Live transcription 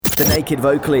The Naked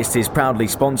Vocalist is proudly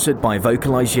sponsored by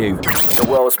Vocalise You, the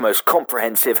world's most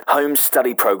comprehensive home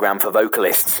study program for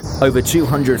vocalists. Over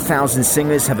 200,000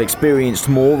 singers have experienced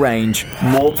more range,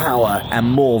 more power, and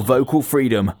more vocal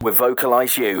freedom with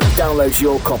Vocalise You. Download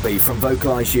your copy from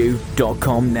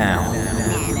vocaliseyou.com now.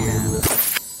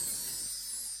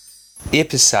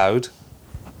 Episode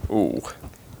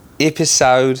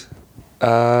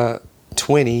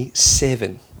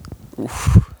 27.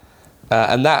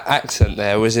 And that accent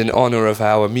there was in honour of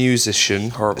our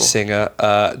musician, singer,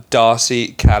 Darcy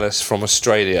Callis from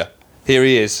Australia. Here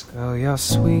he is. Girl, you're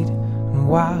sweet and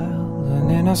wild and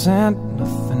innocent.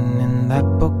 Nothing in that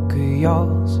book of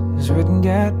yours is written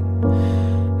yet.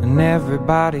 And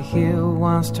everybody here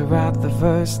wants to write the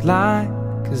first line,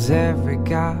 'cause every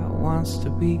guy wants to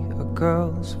be a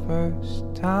girl's first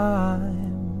time.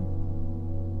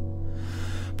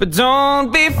 But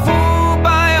don't be fooled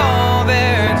by all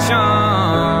their charm.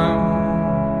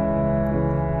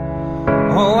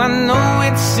 Oh, I know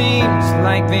it seems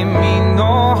like they mean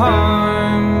no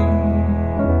harm,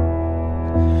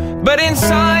 but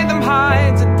inside them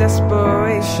hides a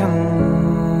desperation.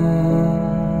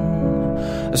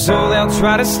 So they'll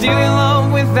try to steal your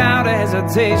love without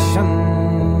hesitation.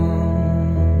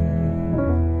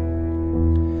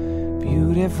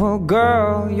 Beautiful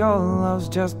girl, your love's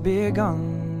just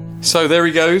begun. So there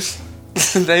he goes.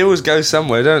 They always go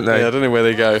somewhere, don't they? Yeah, I don't know where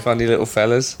they go. Funny little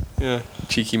fellas. Yeah,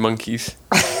 cheeky monkeys.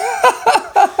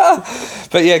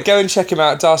 But yeah, go and check him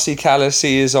out. Darcy Callis,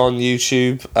 he is on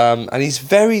YouTube. And he's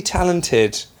very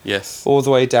talented. Yes. All the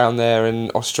way down there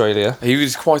in Australia. He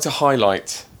was quite a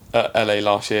highlight at LA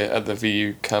last year at the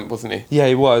VU camp, wasn't he? Yeah,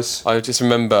 he was. I just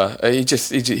remember, he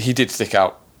did stick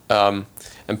out. And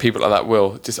people like that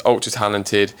will. Just ultra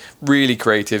talented, really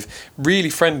creative, really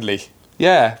friendly.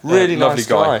 Yeah, really lovely nice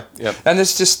guy. Yep. And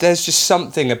there's just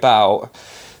something about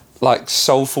like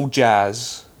soulful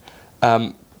jazz,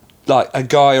 like a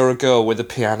guy or a girl with a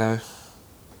piano.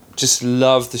 Just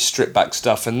love the stripped back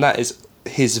stuff, and that is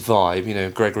his vibe. You know,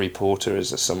 Gregory Porter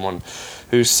is someone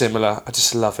who's similar. I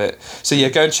just love it. So yeah,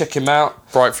 go and check him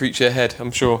out. Bright future ahead, I'm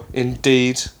sure.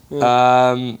 Indeed.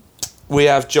 Yeah. We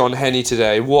have John Henny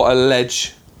today. What a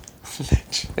ledge.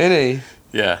 Isn't he?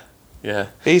 Yeah.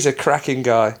 He's a cracking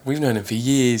guy. We've known him for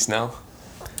years now.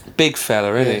 Big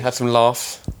fella, isn't he? Had some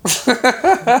laughs.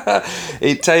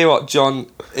 Tell you what, John,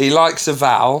 he likes a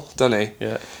vowel, doesn't he?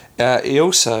 Yeah. He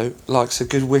also likes a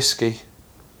good whiskey.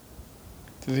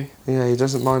 Does he? Yeah, he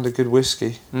doesn't mind a good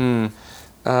whiskey. Mm.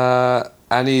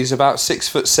 And he's about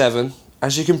 6'7".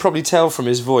 As you can probably tell from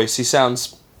his voice, he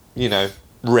sounds,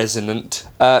 resonant.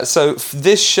 So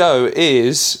this show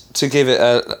is to give it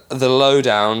the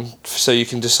lowdown, so you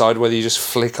can decide whether you just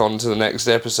flick on to the next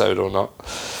episode or not.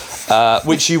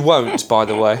 Which you won't, by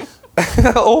the way.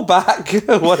 Or back,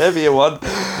 whatever you want.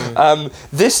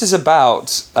 This is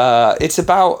about it's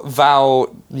about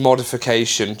vowel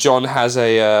modification. John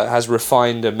has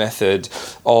refined a method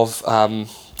of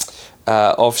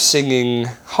singing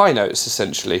high notes,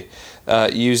 essentially,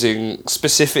 using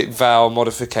specific vowel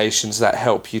modifications that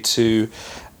help you to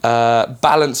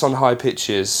balance on high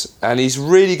pitches. And he's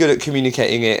really good at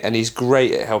communicating it, and he's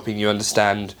great at helping you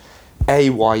understand A,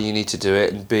 why you need to do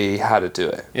it, and B, how to do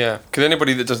it. Yeah, because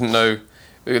anybody that doesn't know,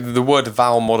 the word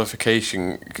vowel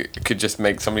modification could just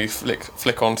make somebody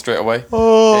flick on straight away.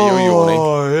 Oh, yeah, you're yawning.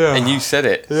 yeah. And you said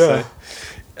it. Yeah.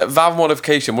 So. Vowel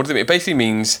modification, what does it mean? It basically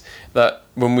means that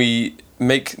when we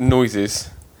make noises,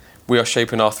 we are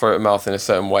shaping our throat and mouth in a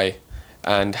certain way.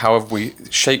 And however we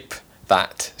shape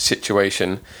that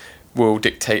situation will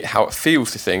dictate how it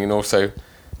feels to sing, and also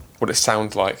what it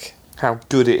sounds like. How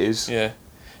good it is. Yeah.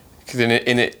 Because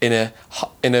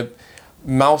in a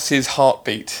mouse's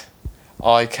heartbeat,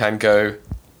 I can go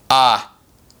ah,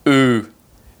 ooh,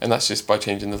 and that's just by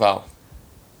changing the vowel.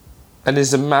 And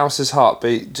is a mouse's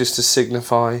heartbeat just to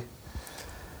signify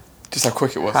just how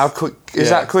quick it was? How quick is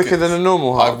that quicker than a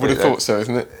normal heartbeat? I would have thought so,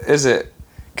 isn't it? Is it?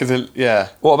 Because yeah.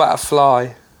 What about a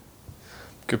fly?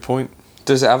 Good point.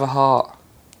 Does it have a heart?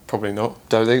 Probably not.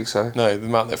 Don't think so. No, the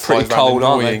amount that Pretty flies cold,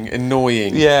 around, aren't they?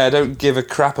 annoying. Yeah, don't give a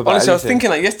crap about Honestly, anything. I was thinking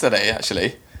that yesterday,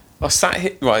 actually. I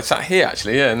sat here,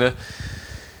 actually, yeah, and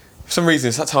for some reason,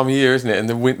 it's that time of year, isn't it? And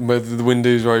the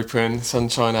windows are open, the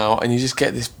sunshine out, and you just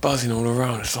get this buzzing all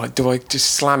around. It's like, do I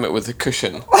just slam it with a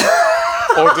cushion?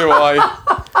 or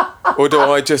do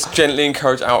I just gently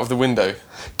encourage out of the window?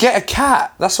 Get a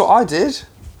cat. That's what I did.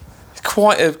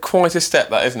 Quite a step,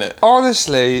 that, isn't it?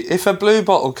 Honestly, if a blue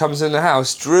bottle comes in the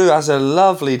house, Drew has a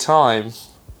lovely time.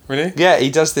 Really? Yeah, he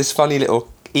does this funny little...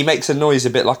 He makes a noise a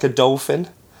bit like a dolphin.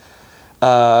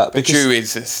 Because Drew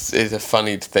is a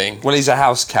funny thing. well, he's a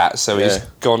house cat, so he's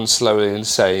gone slowly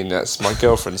insane. That's my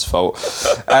girlfriend's fault.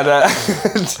 And,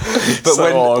 but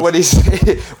So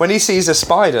when he sees a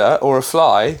spider or a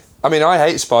fly, I mean, I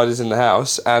hate spiders in the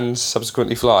house and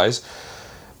subsequently flies,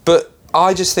 but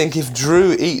I just think if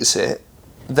Drew eats it,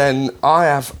 then I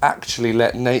have actually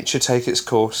let nature take its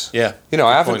course. Yeah, you know,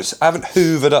 I good haven't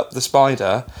hoovered up the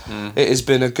spider. It has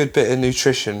been a good bit of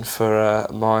nutrition for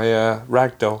my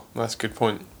ragdoll. That's a good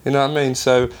point. You know what I mean?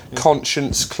 So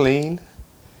conscience clean.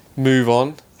 Move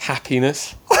on.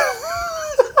 Happiness.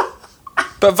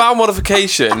 But vowel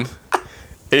modification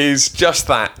is just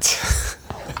that.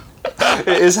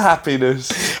 It is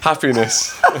happiness.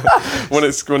 Happiness. when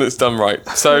it's done right.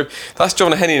 So that's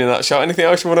John and Henny in a nutshell. Anything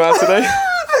else you want to add today?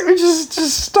 I think we just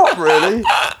stop, really.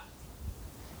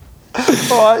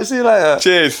 Alright, see you later.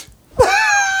 Cheers.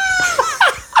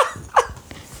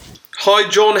 Hi,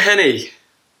 John Henny.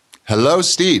 Hello,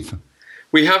 Steve.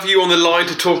 We have you on the line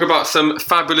to talk about some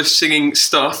fabulous singing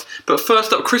stuff. But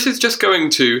first up, Chris is just going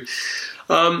to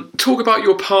talk about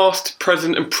your past,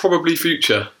 present, and probably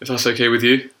future, if that's okay with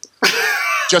you.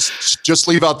 Just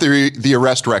leave out the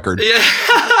arrest record. Yeah.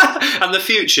 And the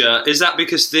future, is that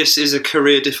because this is a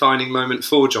career-defining moment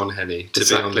for John Henny to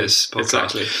be on this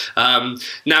podcast? Exactly.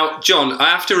 Now, John, I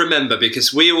have to remember,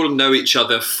 because we all know each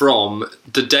other from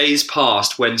the days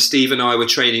past when Steve and I were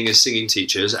training as singing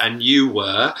teachers, and you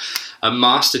were a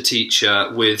master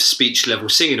teacher with Speech Level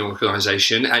Singing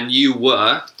Organisation, and you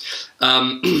were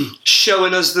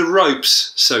showing us the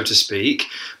ropes, so to speak.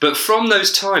 But from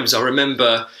those times, I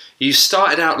remember you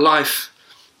started out life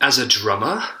as a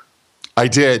drummer. I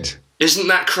did. Isn't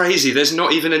that crazy? There's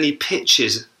not even any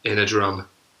pitches in a drum.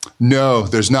 No,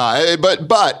 there's not.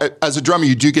 But as a drummer,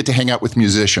 you do get to hang out with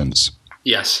musicians.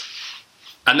 Yes.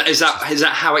 And is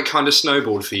that how it kind of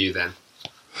snowballed for you then?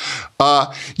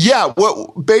 Yeah.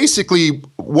 Well, basically,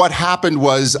 what happened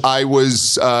was I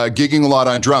was gigging a lot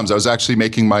on drums. I was actually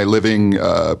making my living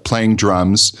playing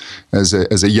drums as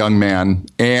a young man,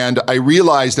 and I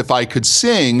realized if I could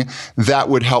sing, that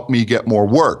would help me get more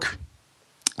work.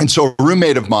 And so a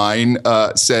roommate of mine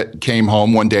came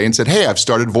home one day and said, "Hey, I've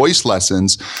started voice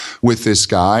lessons with this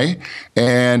guy."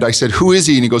 And I said, "Who is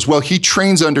he?" And he goes, "Well, he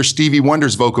trains under Stevie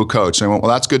Wonder's vocal coach." And I went,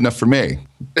 "Well, that's good enough for me.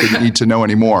 Didn't need to know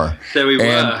anymore." There we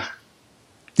were.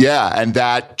 Yeah, and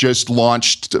that just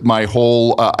launched my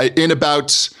whole, in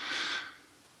about,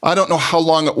 I don't know how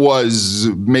long it was,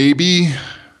 maybe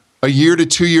a year to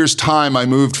 2 years' time, I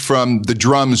moved from the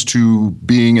drums to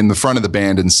being in the front of the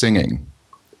band and singing.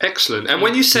 Excellent. And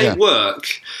when you say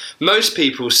work, most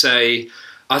people say,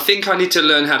 "I think I need to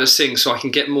learn how to sing so I can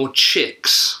get more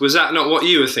chicks." Was that not what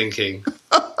you were thinking?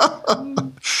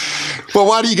 Well,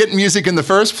 why do you get music in the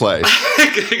first place?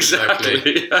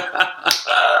 Exactly.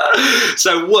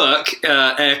 So work,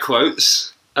 air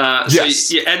quotes. Yes.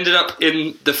 So you ended up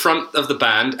in the front of the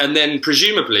band, and then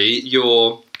presumably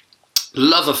your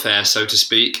love affair, so to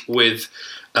speak, with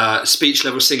speech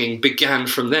level singing began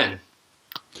from then.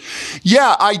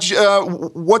 Yeah,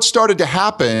 what started to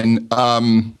happen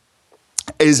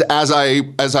is as I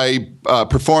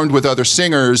performed with other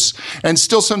singers, and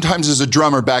still sometimes as a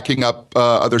drummer backing up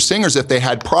other singers, if they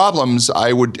had problems,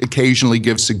 I would occasionally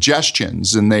give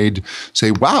suggestions, and they'd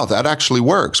say, "Wow, that actually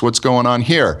works. What's going on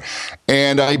here?"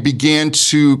 And I began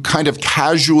to kind of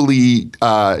casually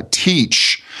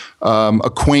teach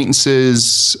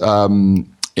acquaintances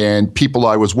and people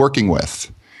I was working with.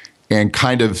 And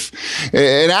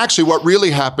actually what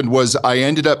really happened was I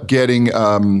ended up getting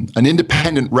an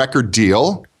independent record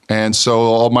deal. And so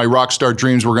all my rock star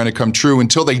dreams were going to come true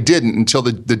until they didn't, until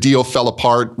the deal fell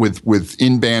apart with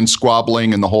in-band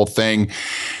squabbling and the whole thing.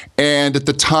 And at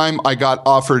the time I got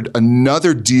offered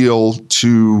another deal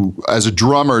as a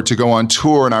drummer to go on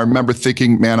tour. And I remember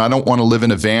thinking, man, I don't want to live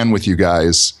in a van with you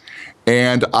guys.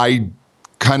 And I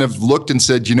kind of looked and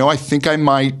said, I think I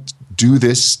might do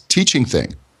this teaching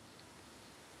thing.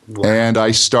 Wow. And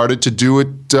I started to do it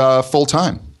full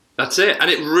time. That's it. And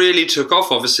it really took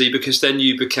off, obviously, because then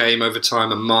you became, over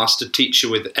time, a master teacher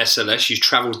with SLS. You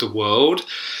travelled the world.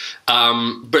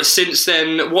 But since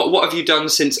then, what have you done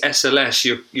since SLS?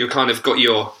 You kind of got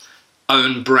your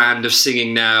own brand of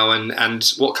singing now. And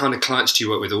what kind of clients do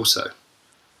you work with also?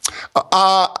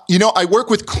 I work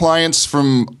with clients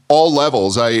from all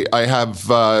levels. I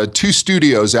have 2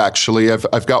 studios, actually.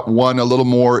 I've got one a little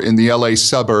more in the LA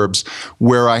suburbs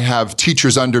where I have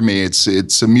teachers under me.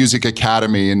 It's a music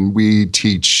academy, and we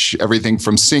teach everything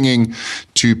from singing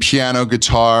to piano,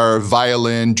 guitar,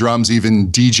 violin, drums,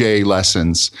 even DJ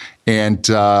lessons. And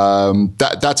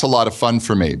that's a lot of fun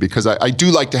for me because I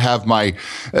do like to have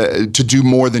to do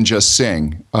more than just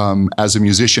sing as a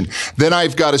musician. Then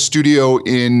I've got a studio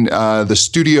in the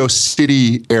Studio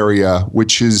City area,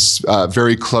 which is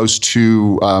very close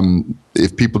to,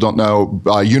 if people don't know,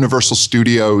 Universal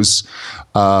Studios,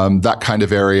 that kind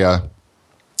of area.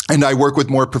 And I work with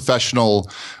more professional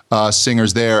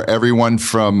singers there, everyone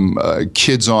from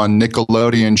kids on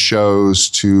Nickelodeon shows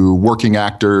to working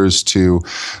actors to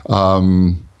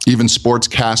even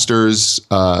sportscasters,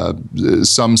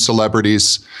 some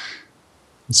celebrities.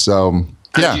 So,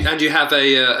 yeah. And you have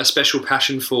a special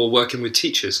passion for working with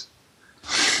teachers?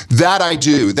 That I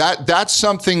do. That's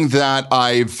something that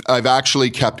I've actually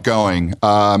kept going.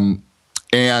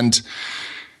 And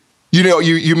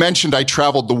you mentioned I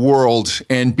traveled the world,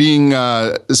 and being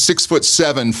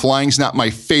 6'7", flying's not my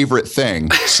favorite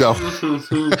thing. So,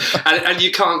 and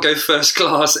you can't go first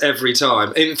class every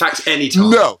time. In fact, any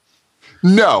time.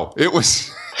 No, it was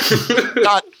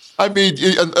not. I mean,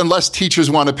 unless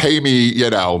teachers want to pay me,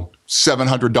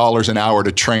 $700 an hour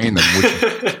to train them, which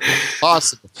is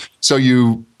possible. So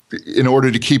in order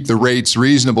to keep the rates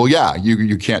reasonable,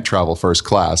 you can't travel first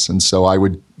class. And so I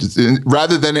would,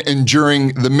 rather than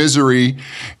enduring the misery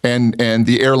and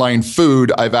the airline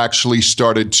food, I've actually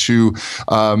started to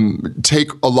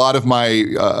take a lot of my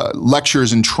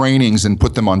lectures and trainings and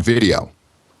put them on video.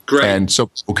 Great. And so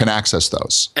people can access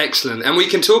those. Excellent. And we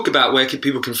can talk about where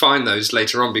people can find those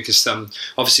later on, because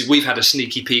obviously we've had a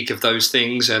sneaky peek of those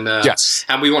things, and yes,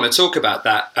 and we want to talk about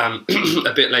that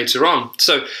a bit later on.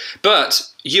 So, but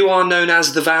you are known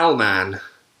as the Vowel Man.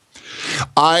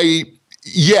 I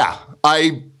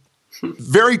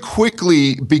very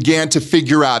quickly began to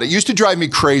figure out, it used to drive me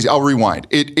crazy. I'll rewind.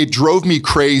 It drove me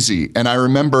crazy. And I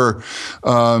remember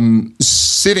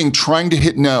sitting, trying to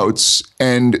hit notes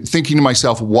and thinking to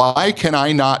myself, why can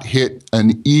I not hit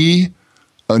an E,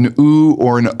 an oo,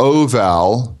 or an O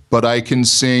vowel, but I can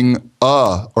sing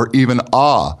or even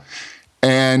ah?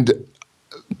 And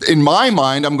in my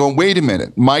mind, I'm going, wait a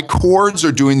minute. My chords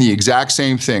are doing the exact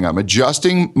same thing. I'm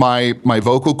adjusting my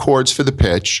vocal cords for the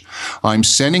pitch. I'm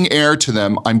sending air to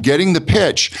them. I'm getting the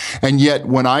pitch. And yet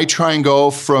when I try and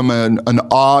go from an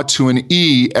ah to an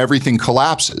E, everything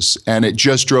collapses. And it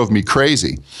just drove me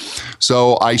crazy.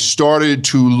 So I started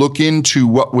to look into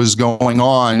what was going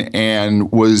on and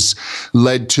was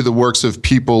led to the works of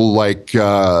people like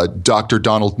Dr.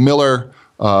 Donald Miller,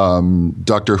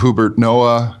 Dr. Hubert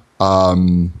Noah,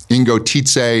 Ingo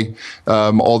Tietze,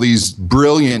 all these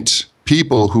brilliant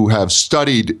people who have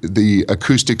studied the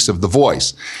acoustics of the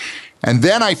voice. And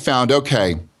then I found,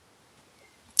 okay,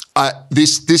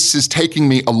 this is taking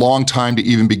me a long time to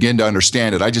even begin to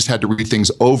understand it. I just had to read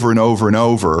things over and over and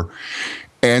over.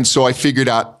 And so I figured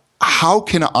out, how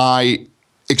can I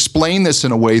explain this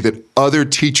in a way that other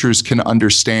teachers can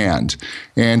understand?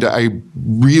 And I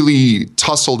really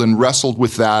tussled and wrestled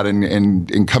with that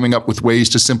and coming up with ways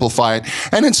to simplify it.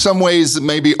 And in some ways,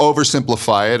 maybe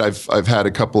oversimplify it. I've had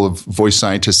a couple of voice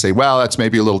scientists say, well, that's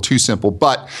maybe a little too simple.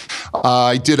 But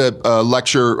I did a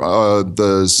lecture,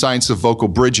 The Science of Vocal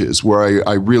Bridges, where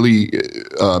I really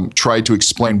tried to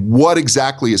explain what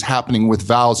exactly is happening with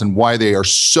vowels and why they are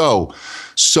so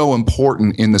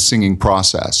important in the singing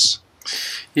process.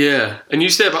 Yeah, and you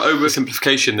say about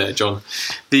oversimplification there, John.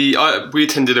 We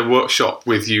attended a workshop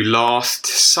with you last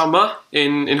summer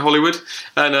in Hollywood,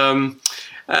 and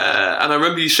I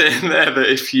remember you saying there that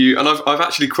if you, and I've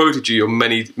actually quoted you on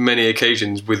many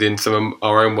occasions within some of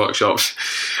our own workshops,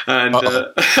 and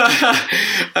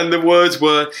and the words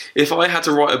were, if I had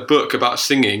to write a book about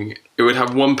singing, it would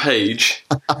have one page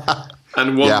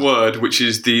and one word, which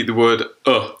is the word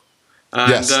And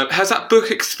yes. Has that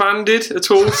book expanded at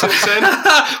all since then?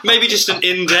 Maybe just an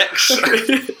index.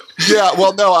 Yeah,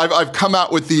 well, no, I've come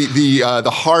out with the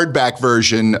hardback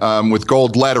version with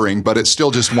gold lettering, but it's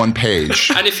still just one page.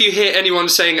 And if you hear anyone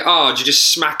saying do you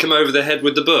just smack them over the head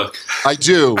with the book? I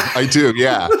do,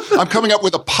 yeah. I'm coming up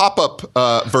with a pop-up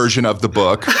version of the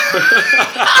book,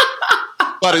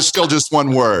 but it's still just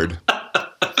one word.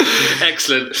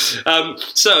 Excellent.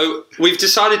 So we've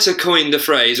decided to coin the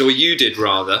phrase, or you did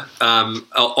rather,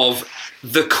 of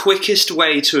the quickest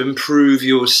way to improve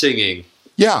your singing.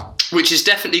 Yeah. Which is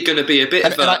definitely going to be a bit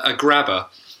of a grabber.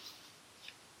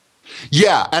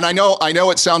 Yeah, and I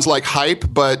know it sounds like hype,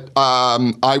 but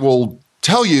I will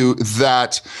tell you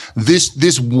that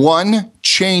this one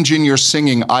change in your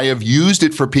singing, I have used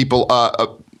it for people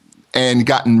and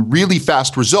gotten really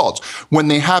fast results when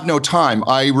they have no time.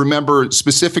 I remember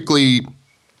specifically,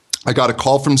 I got a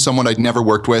call from someone I'd never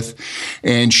worked with,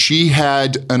 and she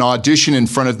had an audition in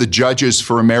front of the judges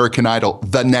for American Idol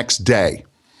the next day.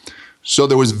 So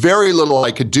there was very little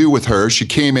I could do with her. She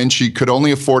came in, she could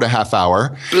only afford a half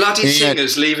hour. Bloody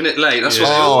singers leaving it late. That's what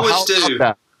they always do.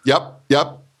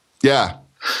 Yep. Yeah.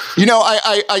 You know,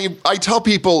 I tell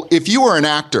people, if you were an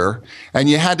actor and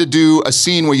you had to do a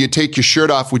scene where you take your shirt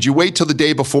off, would you wait till the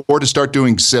day before to start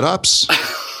doing sit-ups?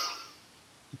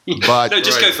 But no,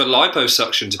 just go for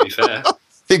liposuction, to be fair.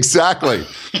 Exactly,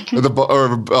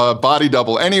 or body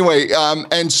double. Anyway,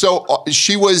 and so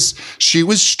she was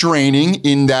straining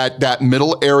in that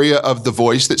middle area of the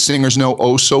voice that singers know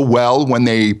oh so well when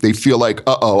they feel like,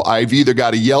 I've either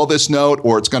got to yell this note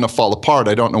or it's going to fall apart.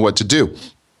 I don't know what to do.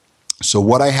 So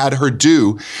what I had her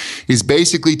do is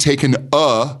basically take an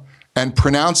and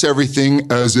pronounce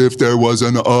everything as if there was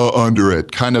an under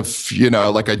it, kind of,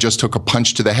 like I just took a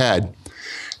punch to the head.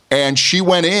 And she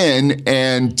went in,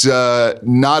 and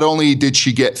not only did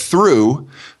she get through,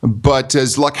 but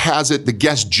as luck has it, the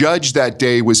guest judge that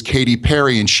day was Katy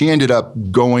Perry, and she ended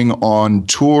up going on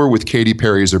tour with Katy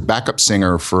Perry as her backup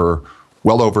singer for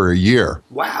well over a year.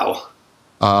 Wow.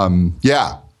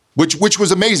 Yeah, which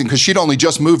was amazing because she'd only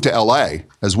just moved to LA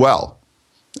as well,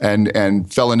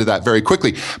 and fell into that very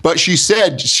quickly. But she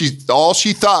said all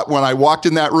she thought when I walked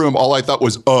in that room, all I thought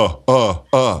was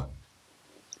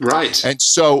Right. And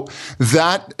so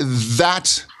that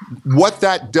what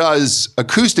that does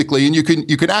acoustically, and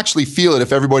you can actually feel it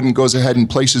if everybody goes ahead and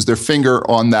places their finger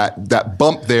on that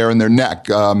bump there in their neck.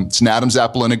 It's an Adam's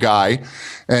apple in a guy,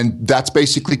 and that's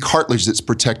basically cartilage that's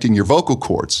protecting your vocal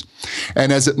cords.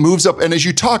 And as it moves up, and as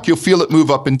you talk, you'll feel it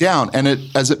move up and down. And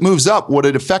as it moves up, what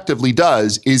it effectively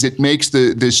does is it makes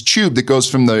this tube that goes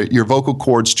from your vocal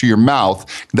cords to your mouth,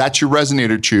 that's your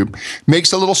resonator tube,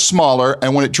 makes it a little smaller,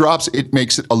 and when it drops, it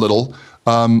makes it a little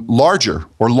larger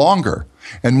or longer.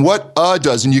 And what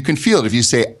does, and you can feel it if you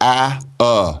say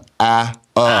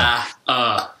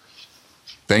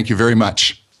Thank you very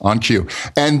much. On cue.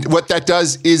 And what that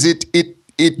does is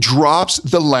it drops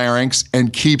the larynx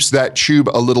and keeps that tube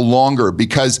a little longer,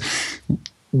 because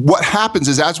what happens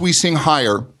is as we sing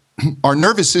higher, our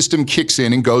nervous system kicks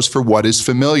in and goes for what is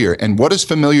familiar. And what is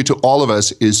familiar to all of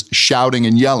us is shouting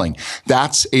and yelling.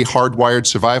 That's a hardwired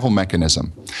survival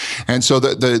mechanism. And so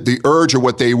the urge, or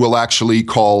what they will actually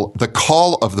call the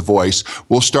call of the voice,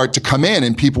 will start to come in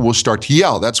and people will start to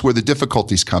yell. That's where the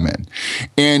difficulties come in.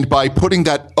 And by putting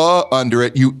that under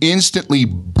it, you instantly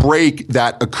break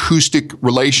that acoustic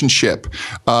relationship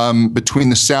between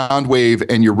the sound wave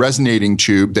and your resonating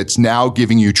tube that's now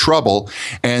giving you trouble.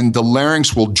 And the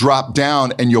larynx will drop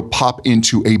down and you'll pop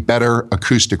into a better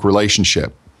acoustic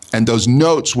relationship. And those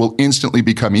notes will instantly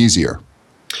become easier.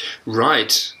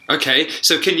 Right. Okay.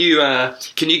 So can you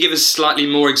give us slightly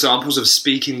more examples of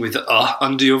speaking with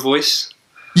under your voice?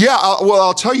 Yeah.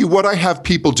 I'll tell you what I have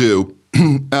people do.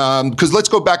 Because let's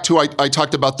go back to, I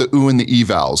talked about the and the E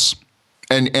vowels.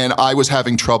 And I was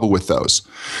having trouble with those.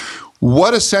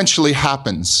 What essentially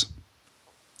happens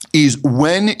is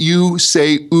when you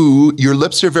say ooh, your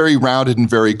lips are very rounded and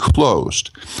very closed.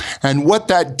 And what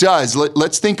that does,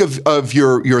 let's think of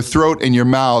your throat and your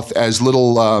mouth as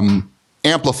little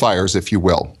amplifiers, if you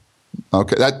will.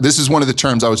 Okay, this is one of the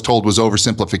terms I was told was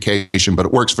oversimplification, but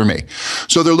it works for me.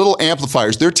 So they're little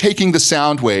amplifiers. They're taking the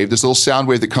sound wave, this little sound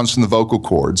wave that comes from the vocal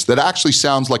cords, that actually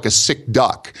sounds like a sick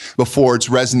duck before it's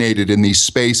resonated in these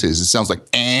spaces. It sounds like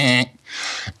eh.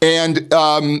 And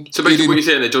so basically what you're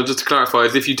saying there, John, just to clarify,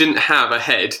 is if you didn't have a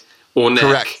head or neck,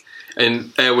 correct,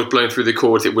 and air was blowing through the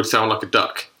cords, it would sound like a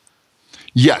duck.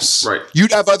 Yes. Right.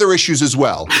 You'd have other issues as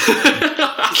well. You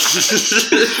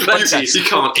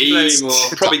can't eat anymore.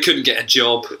 Probably couldn't get a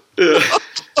job.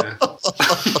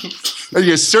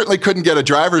 You certainly couldn't get a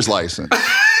driver's license.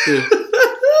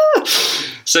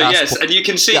 So yes, and you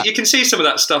can see some of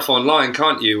that stuff online,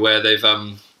 can't you? Where they've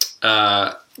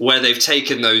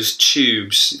taken those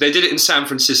tubes. They did it in San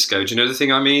Francisco. Do you know the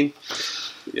thing I mean?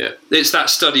 Yeah, it's that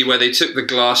study where they took the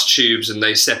glass tubes and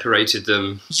they separated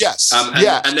them. Yes,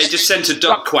 and they just sent a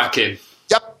duck quacking.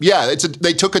 Yep, yeah.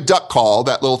 They took a duck call,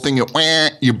 that little thing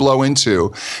you blow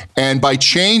into, and by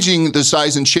changing the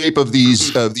size and shape of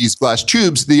these glass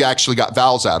tubes, they actually got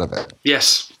vowels out of it.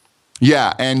 Yes.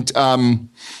 Yeah, and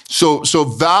so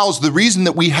vowels. The reason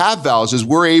that we have vowels is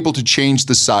we're able to change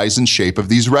the size and shape of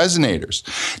these resonators.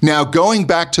 Now, going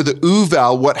back to the oo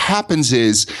vowel, what happens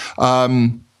is,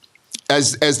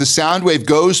 as the sound wave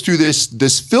goes through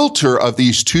this filter of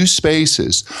these two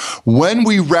spaces, when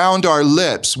we round our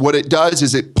lips, what it does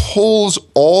is it pulls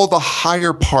all the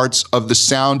higher parts of the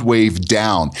sound wave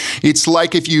down. It's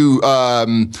like if you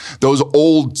those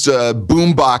old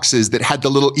boom boxes that had the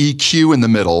little EQ in the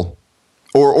middle.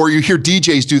 Or you hear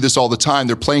DJs do this all the time.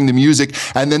 They're playing the music,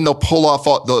 and then they'll pull off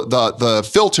all the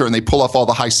filter, and they pull off all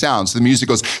the high sounds. The music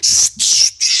goes,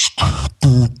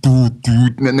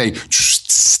 and then they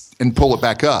and pull it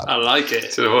back up. I like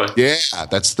it. Yeah,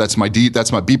 that's my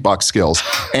beatbox skills.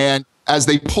 And as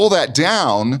they pull that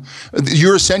down,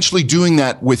 you're essentially doing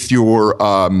that with your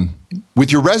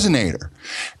resonator.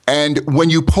 And when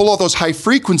you pull all those high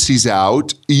frequencies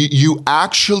out, you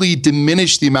actually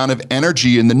diminish the amount of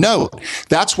energy in the note.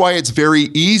 That's why it's very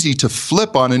easy to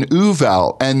flip on an oo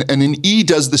vowel. And an E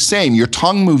does the same. Your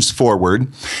tongue moves forward,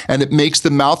 and it makes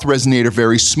the mouth resonator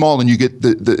very small, and you get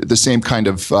the same kind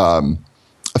of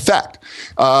effect.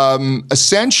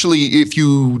 Essentially, if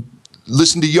you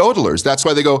listen to yodelers, that's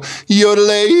why they go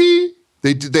yodel-a.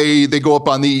 They go up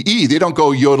on the E. They don't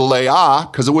go yodel-a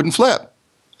because it wouldn't flip.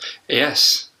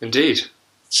 Yes, indeed.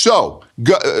 So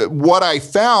what I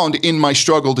found in my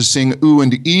struggle to sing oo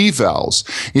and e vowels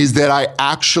is that I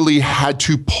actually had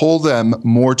to pull them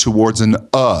more towards an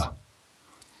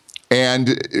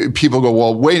And people go,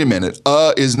 well, wait a minute.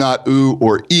 Is not oo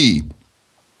or e.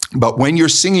 But when you're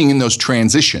singing in those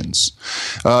transitions,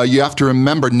 you have to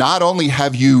remember, not only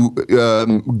have you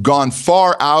gone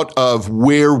far out of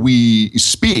where we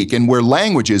speak and where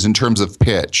language is in terms of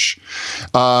pitch.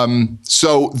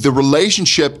 So the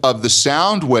relationship of the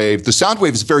sound wave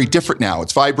is very different now.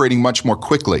 It's vibrating much more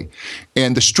quickly.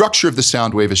 And the structure of the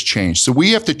sound wave has changed. So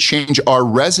we have to change our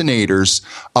resonator's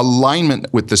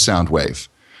alignment with the sound wave.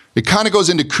 It kind of goes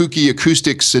into kooky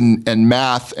acoustics and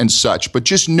math and such, but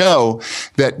just know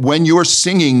that when you're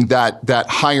singing that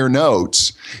higher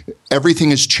notes,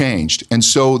 everything has changed. And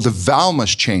so the vowel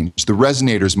must change, the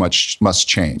resonators must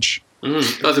change.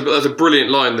 That's a brilliant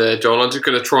line there, John. I'm just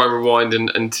going to try and rewind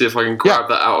and see if I can grab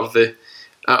that out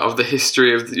of the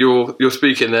history of your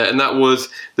speaking there. And that was,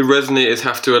 the resonators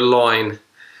have to align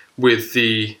with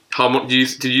the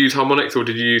did you use harmonics, or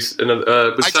did you use another?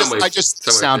 I just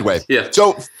sound wave. Yeah.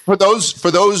 So for those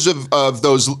of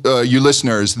those you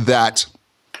listeners that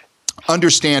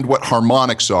understand what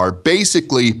harmonics are,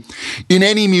 basically, in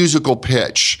any musical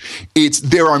pitch,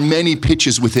 there are many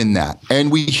pitches within that, and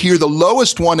we hear the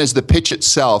lowest one as the pitch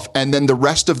itself, and then the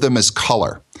rest of them as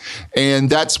color. And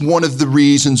that's one of the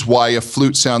reasons why a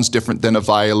flute sounds different than a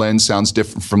violin, sounds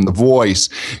different from the voice,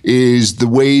 is the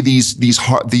way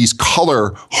these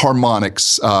color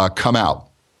harmonics come out.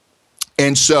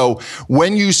 And so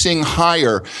when you sing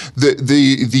higher,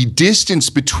 the distance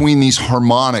between these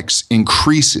harmonics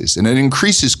increases, and it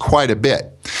increases quite a bit.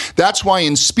 That's why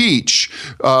in speech,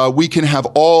 we can have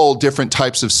all different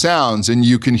types of sounds, and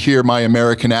you can hear my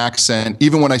American accent.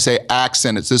 Even when I say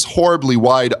accent, it's this horribly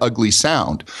wide, ugly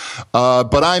sound.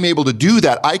 But I'm able to do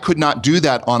that. I could not do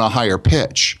that on a higher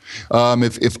pitch.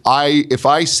 If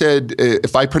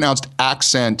I pronounced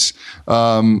accent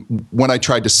when I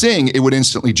tried to sing, it would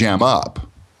instantly jam up.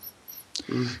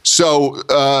 So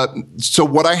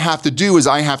what I have to do is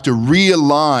I have to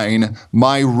realign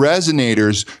my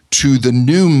resonators to the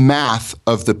new math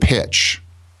of the pitch,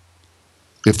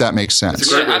 if that makes sense.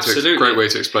 It's a great way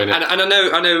to explain it. And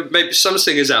I know maybe some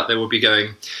singers out there will be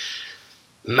going,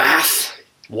 math?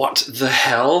 What the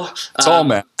hell? It's all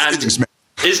math.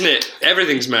 Isn't it?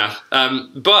 Everything's math.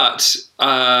 But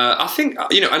I think,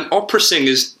 and opera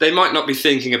singers, they might not be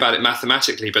thinking about it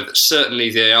mathematically, but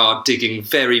certainly they are digging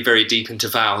very, very deep into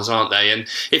vowels, aren't they? And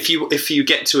if you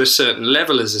get to a certain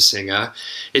level as a singer,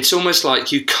 it's almost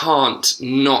like you can't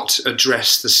not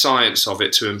address the science of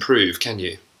it to improve, can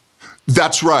you?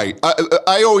 That's right.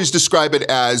 I always describe it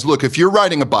as, look, if you're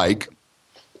riding a bike,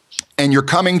 and you're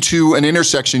coming to an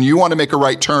intersection, you want to make a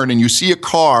right turn, and you see a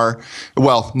car.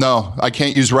 Well, no, I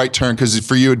can't use right turn because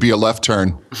for you it'd be a left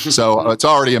turn. So it's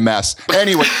already a mess.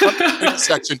 Anyway,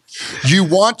 intersection, you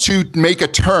want to make a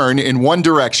turn in one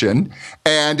direction,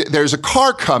 and there's a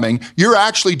car coming. You're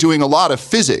actually doing a lot of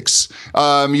physics.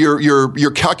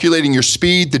 You're calculating your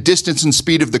speed, the distance and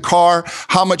speed of the car,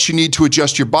 how much you need to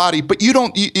adjust your body. But you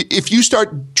don't. If you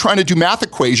start trying to do math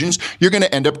equations, you're going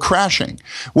to end up crashing.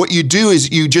 What you do is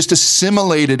you just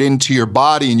assimilate it into your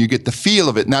body, and you get the feel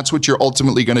of it, and that's what you're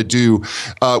ultimately going to do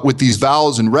with these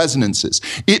vowels and resonances.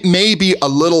 It may be a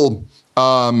little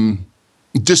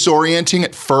disorienting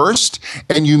at first,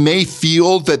 and you may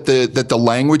feel that the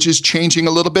language is changing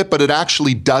a little bit, but it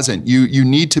actually doesn't. You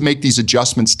need to make these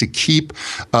adjustments to keep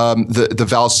the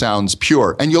vowel sounds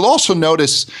pure. And you'll also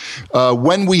notice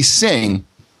when we sing,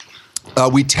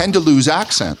 we tend to lose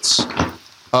accents.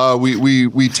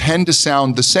 We tend to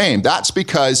sound the same. That's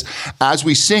because as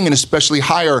we sing, and especially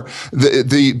higher,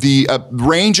 the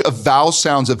range of vowel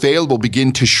sounds available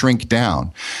begin to shrink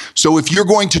down. So if you're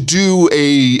going to do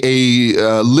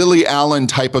a Lily Allen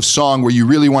type of song where you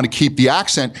really want to keep the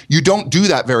accent, you don't do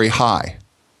that very high.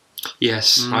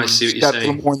 Yes, I see what you're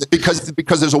saying.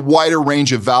 Because there's a wider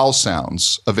range of vowel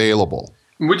sounds available.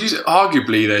 Would you say,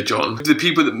 arguably there, John, the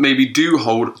people that maybe do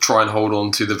try and hold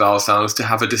on to the vowel sounds to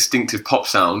have a distinctive pop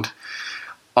sound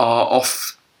are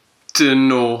often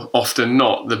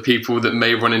not the people that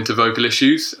may run into vocal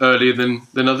issues earlier than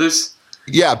others?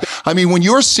 Yeah, I mean, when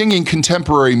you're singing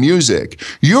contemporary music,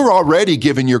 you're already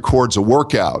giving your chords a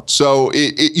workout. So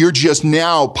you're just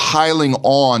now piling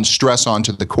on stress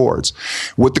onto the chords.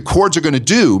 What the chords are going to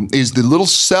do is the little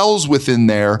cells within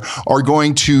there are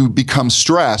going to become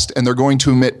stressed, and they're going to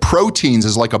emit proteins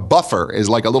as like a buffer, as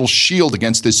like a little shield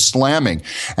against this slamming.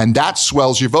 And that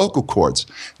swells your vocal cords.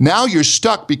 Now you're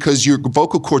stuck because your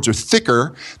vocal cords are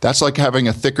thicker. That's like having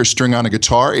a thicker string on a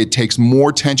guitar. It takes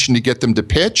more tension to get them to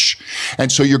pitch. And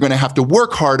so you're going to have to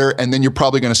work harder, and then you're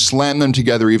probably going to slam them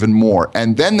together even more.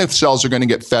 And then the cells are going to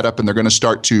get fed up, and they're going to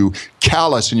start to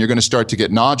callus, and you're going to start to get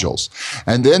nodules.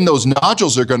 And then those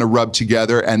nodules are going to rub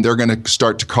together, and they're going to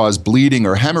start to cause bleeding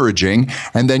or hemorrhaging,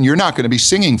 and then you're not going to be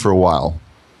singing for a while.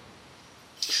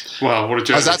 Wow, what a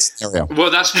joke. How's that scenario?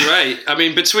 Well, that's great. I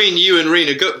mean, between you and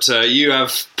Reena Gupta, you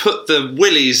have put the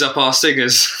willies up our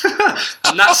singers.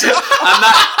 And that's it. And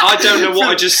that, I don't know what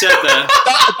I just said there.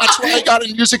 That's why I got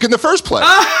into music in the first place.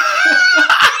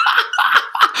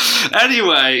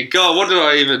 Anyway, God, what did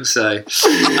I even say?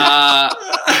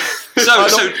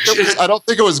 I don't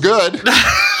think it was good.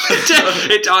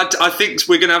 I think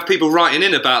we're going to have people writing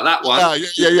in about that one.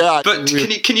 Yeah. But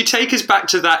can you take us back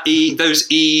to that those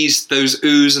E's, those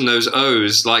O's, and those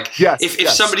O's? Like, if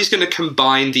somebody's going to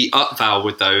combine the up vowel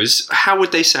with those, how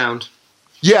would they sound?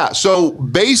 Yeah. So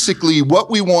basically, what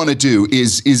we want to do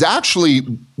is actually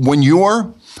when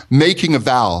you're making a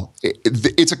vowel,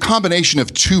 it's a combination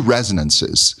of two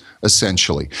resonances.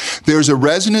 Essentially, there's a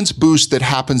resonance boost that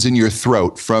happens in your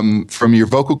throat from your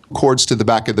vocal cords to the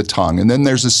back of the tongue. And then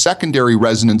there's a secondary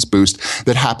resonance boost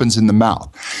that happens in the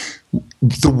mouth.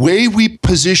 The way we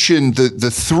position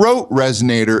the throat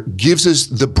resonator gives us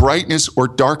the brightness or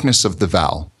darkness of the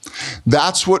vowel.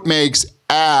 That's what makes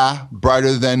a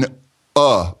brighter than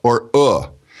or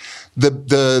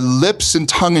The lips and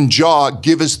tongue and jaw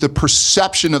give us the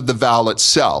perception of the vowel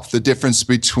itself, the difference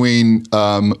between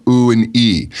oo and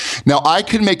e. Now, I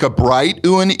can make a bright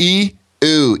oo and e,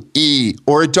 ooh, e,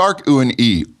 or a dark oo and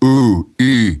e, ooh,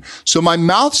 e. So my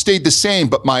mouth stayed the same,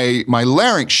 but my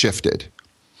larynx shifted.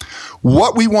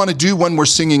 What we want to do when we're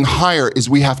singing higher is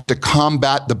we have to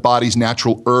combat the body's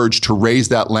natural urge to raise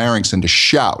that larynx and to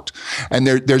shout. And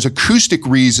there's acoustic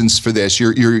reasons for this.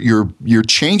 You're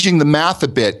changing the math a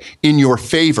bit in your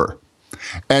favor.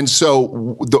 And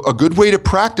so a good way to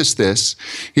practice this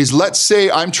is, let's say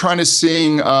I'm trying to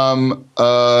sing an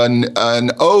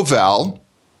O vowel,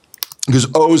 because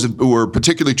O's were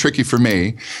particularly tricky for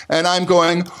me, and I'm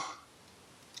going,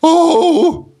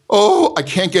 oh, I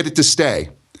can't get it to stay.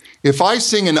 If I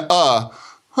sing an I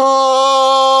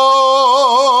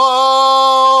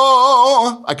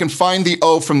can find the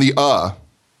O from the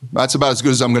That's about as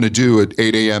good as I'm going to do at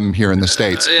 8 a.m. here in the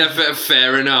States. Yeah,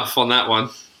 fair enough on that one.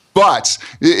 But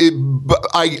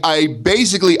I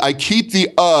basically keep the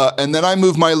and then I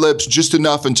move my lips just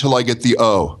enough until I get the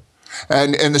O.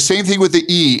 And the same thing with the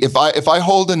E. If I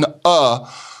hold an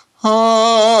and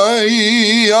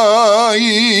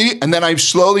then I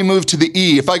slowly move to the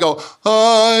E. If I go,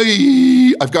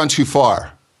 I've gone too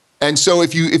far. And so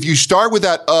if you start with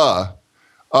that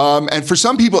and for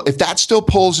some people, if that still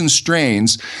pulls and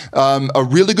strains, a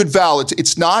really good vowel,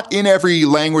 it's not in every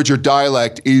language or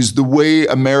dialect, is the way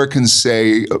Americans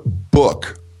say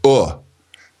book,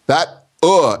 That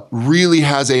really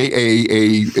has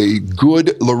a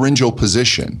good laryngeal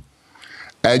position.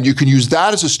 And you can use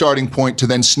that as a starting point to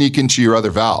then sneak into your other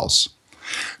vowels.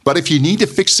 But if you need to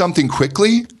fix something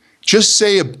quickly, just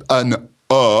say an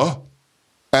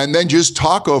and then just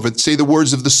talk over it. Say the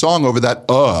words of the song over that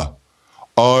I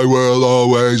will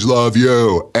always love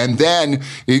you. And then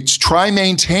try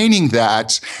maintaining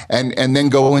that and then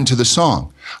go into the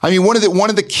song. I mean, one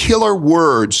of the killer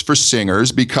words for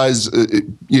singers, because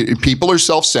people are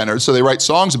self-centered, so they write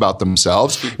songs about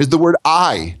themselves, is the word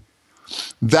I.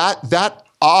 That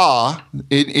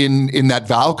in that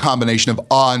vowel combination of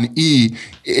and e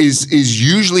is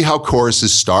usually how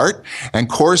choruses start, and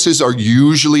choruses are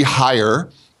usually higher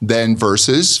than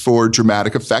verses for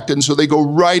dramatic effect, and so they go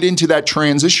right into that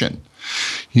transition.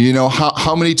 You know,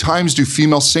 how many times do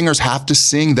female singers have to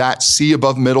sing that C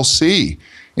above middle C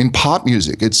in pop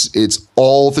music? It's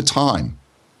all the time.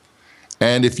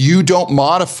 And if you don't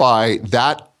modify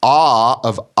that ah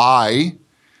of I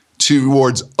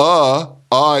towards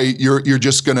I, you're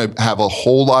just going to have a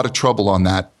whole lot of trouble on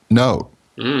that note.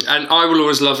 And I Will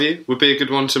Always Love You would be a good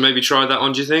one to maybe try that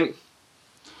on, do you think?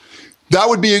 That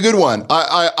would be a good one.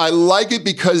 I like it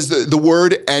because the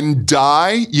word and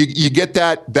die, you get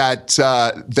that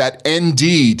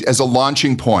ND as a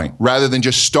launching point rather than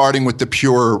just starting with the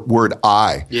pure word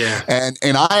I. Yeah.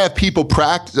 And I have people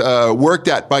work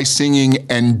that by singing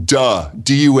and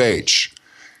D-U-H.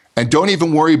 And don't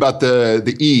even worry about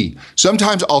the E.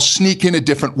 Sometimes I'll sneak in a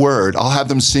different word. I'll have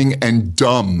them sing and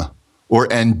dumb or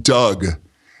and Doug.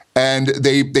 And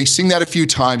they sing that a few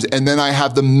times, and then I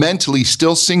have them mentally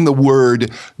still sing the word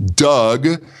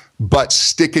Doug, but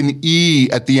stick an E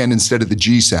at the end instead of the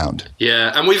G sound.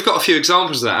 Yeah, and we've got a few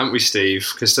examples of that, haven't we, Steve?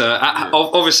 Because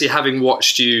obviously having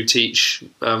watched you teach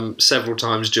several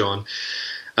times, John,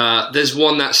 there's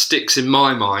one that sticks in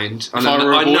my mind. And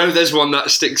I know there's one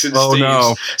that sticks in Steve's.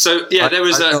 No. So, yeah, there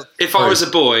was If I Was a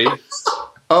Boy.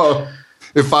 Oh,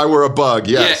 If I Were a Bug,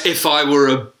 yes. Yeah, If I Were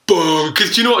a Bug.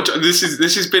 Because you know what, this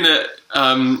has been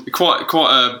quite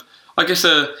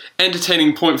a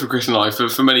entertaining point for Chris and I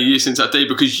for many years since that day,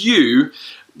 because you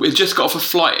had just got off a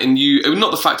flight and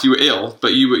not the fact you were ill,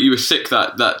 but you were sick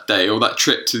that day or that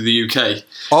trip to the UK.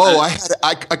 Oh,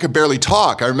 I could barely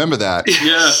talk. I remember that.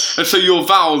 Yeah, and so your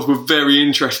vowels were very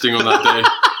interesting on that day.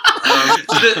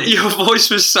 Your voice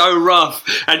was so rough,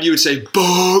 and you would say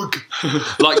 "bug"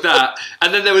 like that,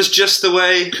 and then there was just the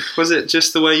way. Was it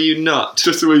just the way you nut?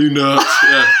 Just the way you nut.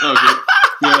 Yeah, that was it.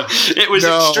 Yeah, it was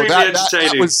extremely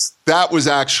entertaining. That was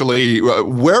actually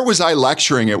where was I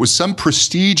lecturing? It was some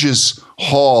prestigious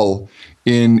hall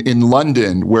in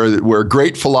London where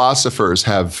great philosophers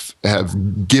have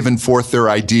given forth their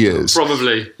ideas.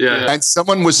 Probably, yeah. And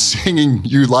someone was singing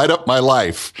 "You Light Up My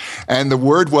Life," and the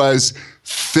word was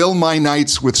 "Fill my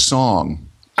nights with song."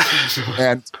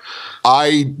 And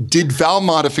I did vowel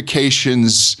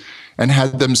modifications and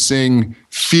had them sing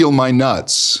 "Feel my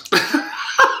nuts."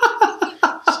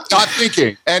 Not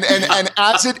thinking. And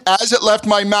as it left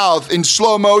my mouth in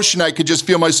slow motion, I could just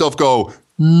feel myself go,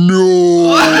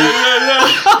 "No."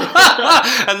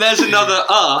 And there's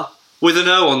another with an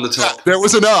O on the top. There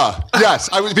was an yes.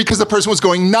 Because the person was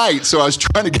going night, so I was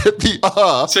trying to get the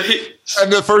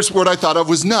and the first word I thought of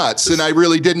was nuts, and I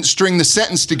really didn't string the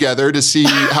sentence together to see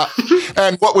how.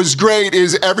 And what was great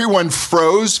is everyone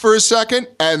froze for a second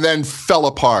and then fell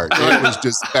apart. It was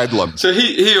just bedlam. So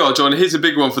here you are, John. Here's a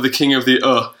big one for the king of the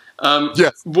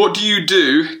Yes. What do you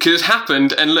do? Because it's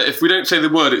happened, and look, if we don't say the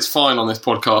word, it's fine on this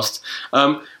podcast.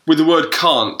 With the word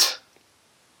can't.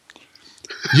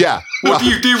 Yeah. What do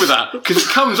you do with that? Because it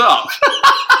comes up.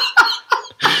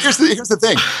 Here's the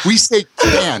thing. We say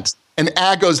can't, and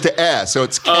A goes to S, so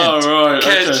it's Kent. Oh, right.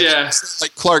 Kent, okay. yeah. It's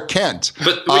like Clark Kent.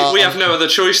 But we have no other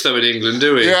choice, though, in England,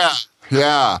 do we? Yeah.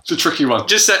 Yeah. It's a tricky one. I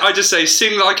just say,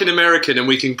 sing like an American, and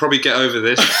we can probably get over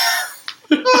this.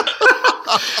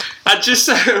 And just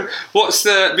so,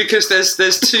 because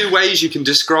there's two ways you can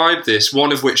describe this,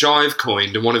 one of which I've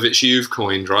coined and one of which you've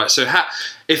coined, right? So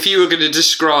if you were going to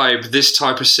describe this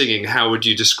type of singing, how would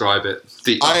you describe it?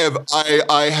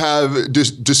 I have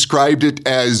described it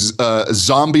as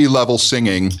zombie level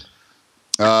singing.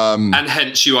 And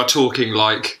hence you are talking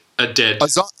like a dead...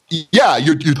 Yeah,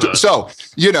 so,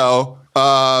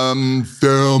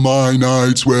 fill my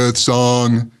nights with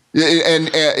song. And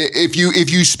if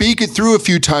you speak it through a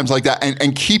few times like that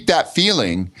and keep that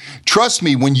feeling, trust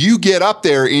me, when you get up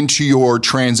there into your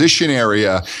transition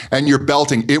area and you're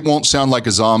belting, it won't sound like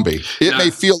a zombie. It may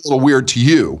feel a little weird to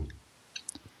you.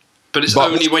 But it's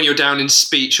only when you're down in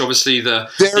speech, obviously, the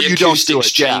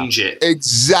acoustics change it.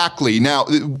 Exactly. Now,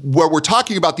 where we're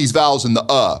talking about these vowels in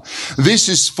the this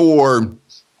is for...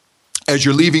 as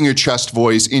you're leaving your chest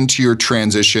voice into your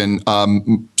transition,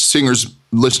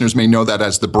 listeners may know that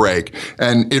as the break,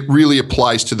 and it really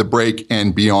applies to the break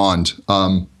and beyond.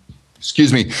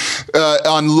 Excuse me.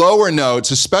 On lower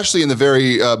notes, especially in the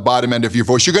very bottom end of your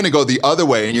voice, you're going to go the other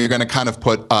way, and you're going to kind of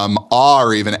put ah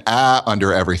or even ah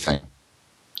under everything.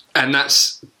 And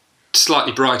that's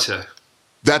slightly brighter.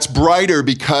 That's brighter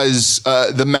because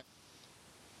the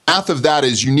math of that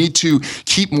is you need to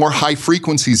keep more high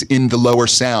frequencies in the lower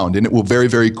sound, and it will very,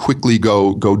 very quickly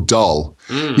go dull.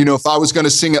 If I was going to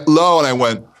sing it low and I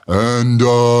went, and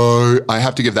I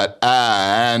have to give that,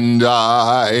 and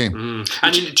I.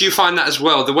 And do you find that as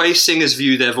well? The way singers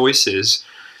view their voices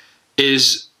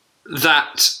is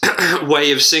that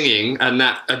way of singing and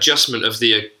that adjustment of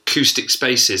the acoustic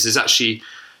spaces is actually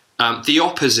the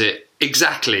opposite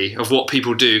exactly of what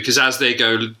people do, because as they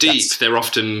go deep, they're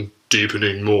often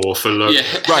deepening more for low. Yeah,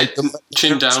 Right.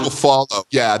 Chin down. Will follow.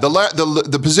 Yeah,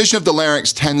 the position of the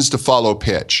larynx tends to follow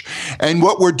pitch. And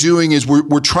what we're doing is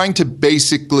we're trying to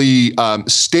basically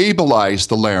stabilize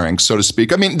the larynx, so to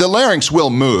speak. I mean, the larynx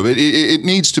will move. It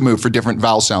needs to move for different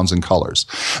vowel sounds and colors.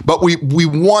 But we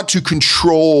want to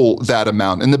control that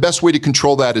amount. And the best way to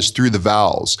control that is through the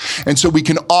vowels. And so we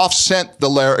can offset the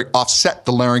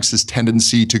larynx's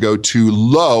tendency to go too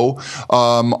low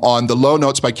on the low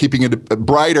notes by keeping it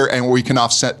brighter, and we can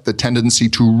offset the tendency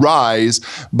to rise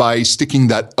by sticking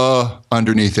that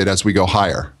underneath it as we go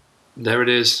higher. There it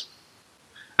is.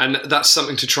 And that's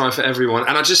something to try for everyone.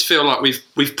 And I just feel like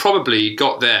we've probably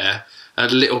got there a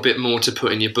little bit more to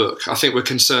put in your book. I think we're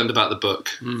concerned about the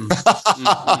book.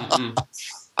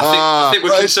 I think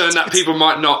we're concerned that people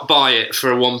might not buy it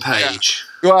for a one page.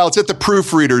 Yeah. Well, it's at the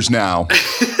proofreaders now.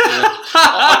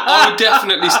 I would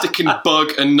definitely stick in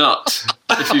bug and nut,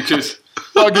 if you could.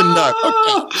 Bug and nut.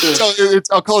 Okay. So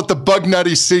I'll call it the bug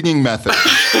nutty singing method.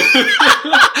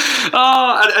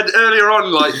 And earlier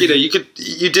on, like, you know, you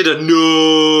did a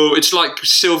no. It's like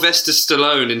Sylvester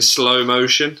Stallone in slow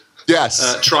motion.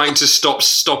 Yes. Trying to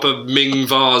stop a Ming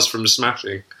vase from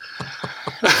smashing.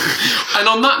 And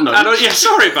on that note,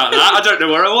 sorry about that. I don't know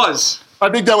where I was. I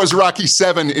think that was Rocky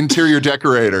VII, interior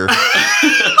decorator.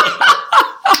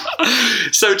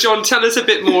 So, John, tell us a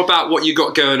bit more about what you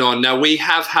got going on. Now, we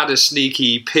have had a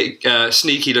sneaky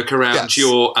look around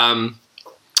your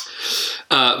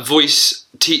voice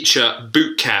teacher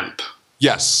bootcamp.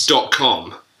 Yes.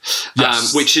 .com.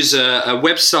 Yes. Which is a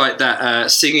website that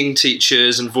singing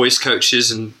teachers and voice coaches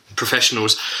and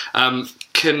professionals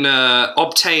can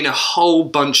obtain a whole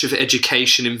bunch of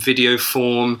education in video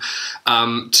form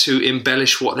to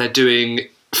embellish what they're doing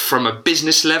from a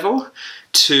business level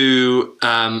to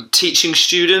teaching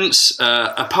students.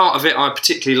 A part of it I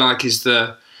particularly like is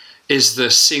the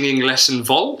singing lesson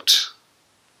vault.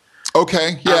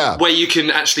 Okay, yeah. Where you can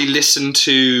actually listen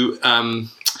to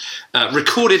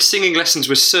recorded singing lessons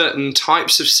with certain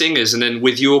types of singers, and then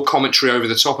with your commentary over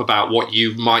the top about what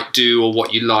you might do or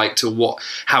what you liked or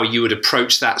how you would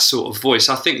approach that sort of voice.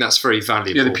 I think that's very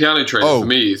valuable. Yeah, the piano training for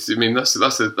me is, I mean, that's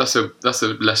a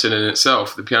lesson in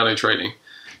itself. The piano training.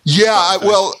 Yeah,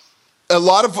 well, a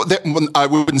lot of I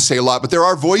wouldn't say a lot, but there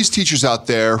are voice teachers out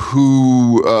there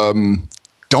who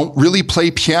don't really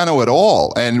play piano at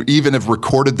all, and even have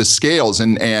recorded the scales.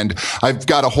 And I've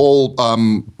got a whole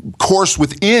course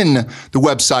within the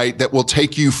website that will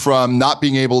take you from not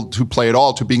being able to play at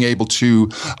all to being able to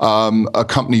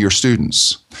accompany your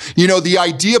students. You know, the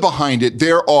idea behind it,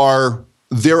 there are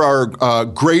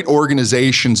great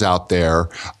organizations out there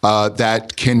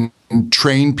that can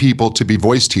train people to be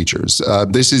voice teachers.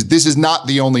 This is not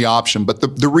the only option, but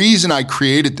the reason I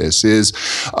created this is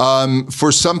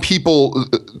for some people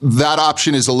that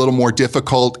option is a little more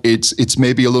difficult. It's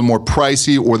maybe a little more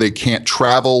pricey, or they can't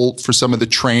travel for some of the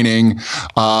training.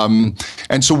 And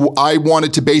so I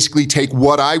wanted to basically take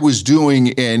what I was doing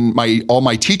in all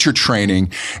my teacher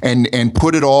training and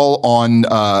put it all on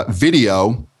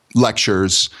video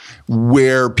lectures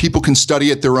where people can study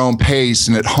at their own pace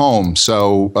and at home.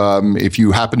 So if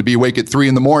you happen to be awake at 3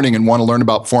 a.m. and want to learn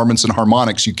about formants and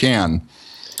harmonics, you can.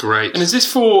 Great. And is this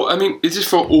for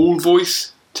all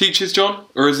voice teachers, John?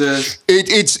 Or is there...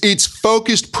 It's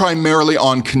focused primarily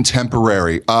on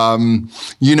contemporary.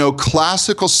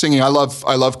 Classical singing, I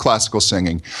love classical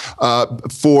singing.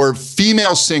 For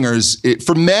female singers,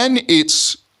 for men,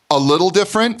 it's a little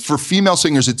different. For female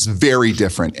singers, it's very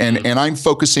different. And I'm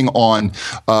focusing on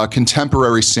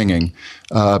contemporary singing.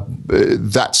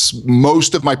 That's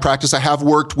most of my practice. I have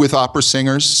worked with opera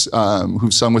singers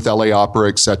who've sung with LA Opera,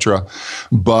 etc.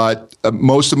 But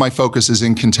most of my focus is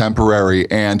in contemporary.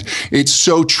 And it's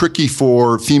so tricky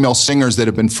for female singers that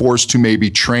have been forced to maybe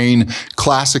train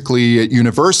classically at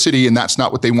university, and that's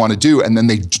not what they want to do. And then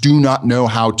they do not know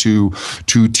how to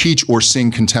teach or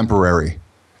sing contemporary.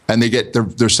 And they get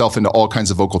themselves into all kinds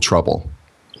of vocal trouble.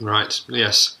 Right.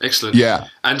 Yes. Excellent. Yeah.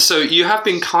 And so you have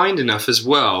been kind enough as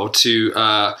well to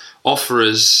offer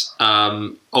us,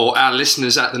 or our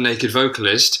listeners at The Naked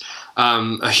Vocalist,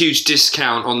 a huge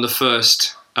discount on the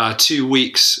first 2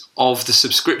 weeks of the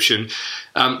subscription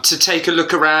to take a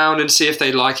look around and see if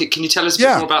they like it. Can you tell us a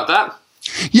bit more about that?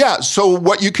 Yeah. So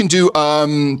what you can do,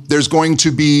 there's going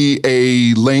to be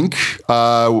a link.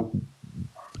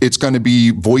 It's going to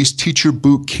be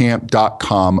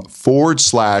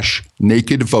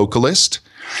voiceteacherbootcamp.com/naked vocalist.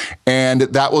 And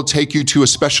that will take you to a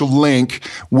special link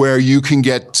where you can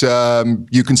get,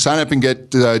 you can sign up and get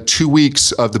 2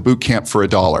 weeks of the boot camp for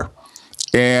 $1.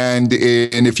 And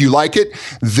if you like it,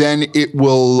 then it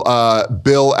will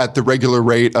bill at the regular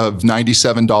rate of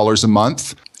 $97 a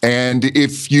month. And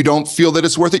if you don't feel that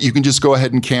it's worth it, you can just go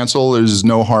ahead and cancel. There's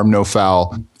no harm, no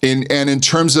foul. And in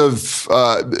terms of,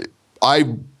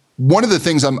 one of the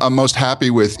things I'm most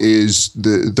happy with is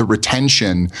the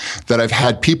retention that I've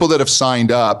had. People that have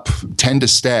signed up tend to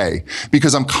stay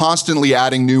because I'm constantly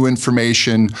adding new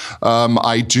information.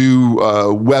 I do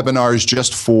webinars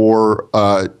just for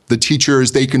the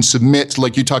teachers. They can submit,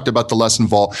 like you talked about the lesson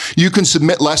vault. You can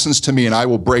submit lessons to me and I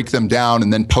will break them down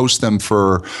and then post them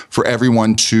for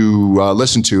everyone to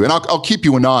listen to. And I'll keep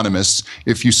you anonymous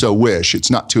if you so wish.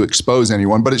 It's not to expose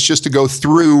anyone, but it's just to go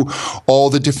through all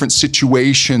the different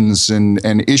situations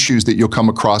and issues that you'll come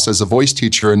across as a voice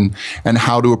teacher and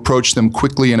how to approach them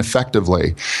quickly and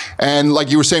effectively. And like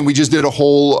you were saying, we just did a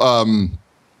whole a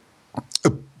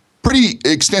pretty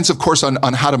extensive course on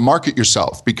how to market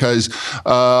yourself because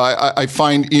I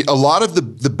find a lot of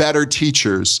the better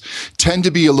teachers tend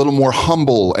to be a little more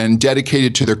humble and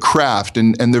dedicated to their craft,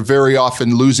 and they're very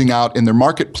often losing out in their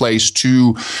marketplace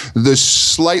to the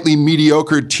slightly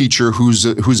mediocre teacher who's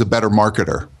a better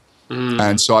marketer.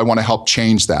 And so I want to help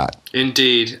change that.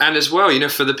 Indeed. And as well,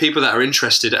 for the people that are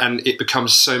interested, and it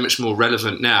becomes so much more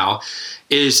relevant now,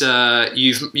 is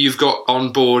you've got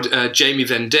on board Jamie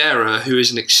Vendera, who is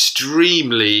an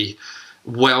extremely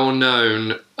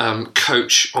well-known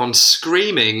coach on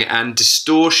screaming and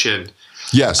distortion.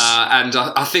 Yes. And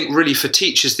I think really for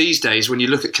teachers these days, when you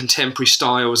look at contemporary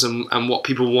styles and what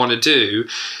people want to do,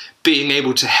 being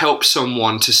able to help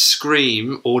someone to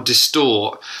scream or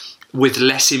distort with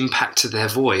less impact to their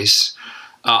voice,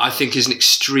 I think is an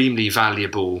extremely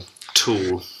valuable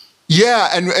tool. Yeah,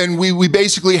 and we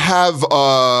basically have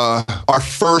our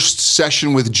first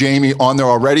session with Jamie on there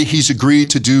already. He's agreed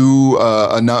to do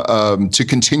to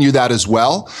continue that as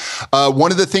well.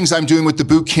 One of the things I'm doing with the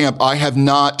boot camp, I have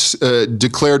not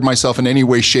declared myself in any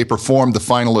way, shape, or form the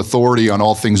final authority on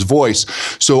all things voice.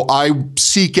 So I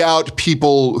seek out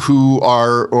people who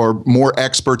are more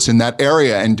experts in that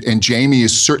area, and Jamie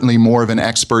is certainly more of an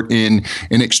expert in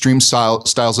extreme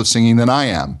styles of singing than I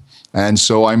am. And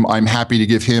so I'm happy to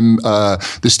give him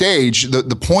the stage.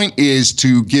 The point is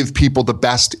to give people the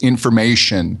best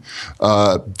information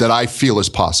that I feel is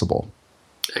possible.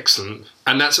 Excellent.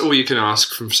 And that's all you can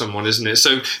ask from someone, isn't it?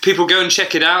 So people go and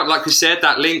check it out. Like we said,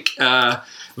 that link,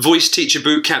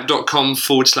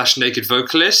 voiceteacherbootcamp.com/naked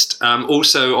vocalist.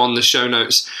 Also on the show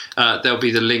notes, there'll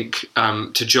be the link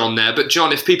to John there. But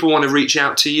John, if people want to reach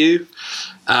out to you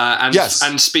yes,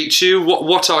 and speak to you,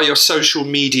 what are your social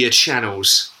media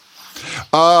channels?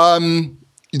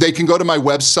 They can go to my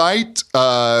website,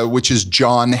 which is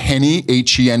johnhenny,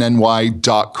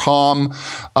 HENNY.com.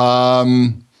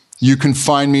 You can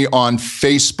find me on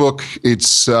Facebook.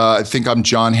 It's, I think I'm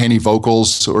John Henny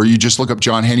Vocals, or you just look up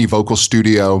John Henny Vocal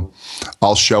Studio.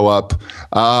 I'll show up.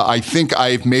 I think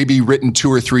I've maybe written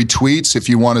 2 or 3 tweets if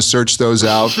you want to search those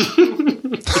out.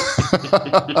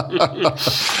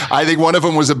 I think one of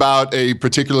them was about a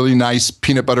particularly nice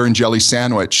peanut butter and jelly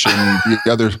sandwich, and the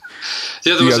other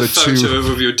was a photo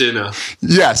of your dinner.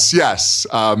 Yes.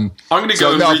 I'm going to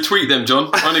go and retweet them, John.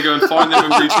 I'm going to go and find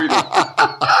them and retweet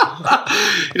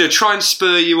them. Try and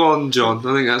spur you on, John.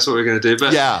 I think that's what we're going to do.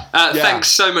 But thanks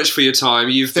so much for your time.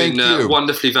 You've been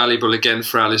wonderfully valuable again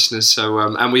for our listeners. So,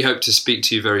 and we hope to speak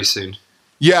to you very soon.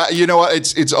 Yeah, you know what?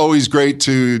 It's always great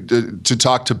to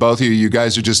talk to both of you. You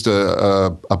guys are just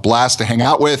a blast to hang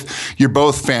out with. You're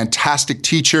both fantastic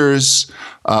teachers.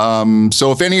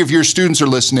 So if any of your students are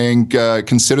listening,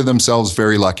 consider themselves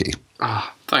very lucky.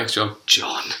 Thanks, John.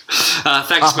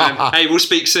 Thanks, man. Hey, we'll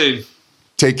speak soon.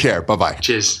 Take care. Bye-bye.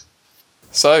 Cheers.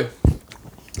 So,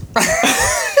 I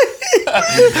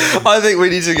think we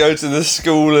need to go to the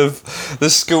school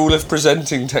of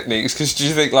presenting techniques, because do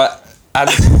you think like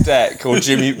Anton Deck or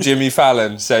Jimmy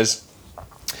Fallon says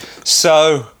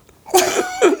so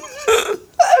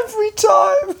every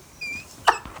time?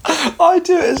 I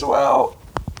do it as well.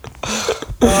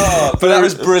 But that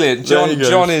was brilliant.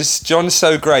 John's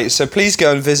so great. So please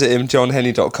go and visit him,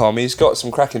 johnhenny.com. He's got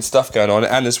some cracking stuff going on,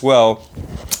 and as well,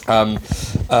 in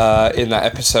that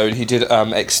episode, he did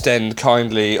extend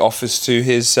kindly offers to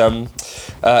his to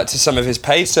some of his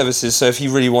paid services. So if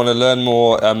you really want to learn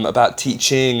more about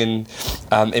teaching and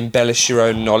embellish your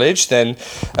own knowledge, then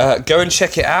go and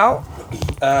check it out.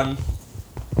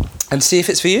 And see if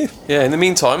it's for you. Yeah, in the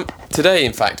meantime, today,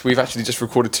 in fact, we've actually just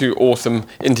recorded 2 awesome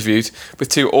interviews with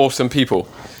 2 awesome people.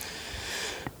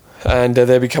 And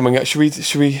they'll be coming out. Should we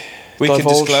can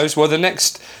disclose? Well, the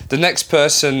next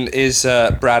person is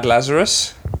Brad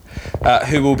Lazarus.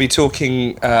 who will be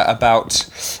talking about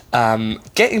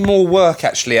getting more work,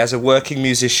 actually, as a working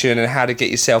musician and how to get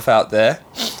yourself out there,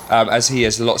 as he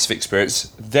has lots of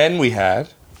experience. Then we had...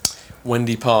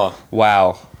 Wendy Parr.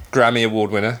 Wow. Grammy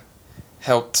Award winner.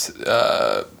 Helped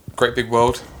Great Big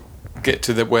World get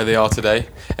to where they are today.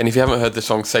 And if you haven't heard the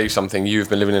song Save Something, you've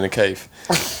been living in a cave.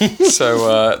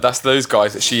 So that's those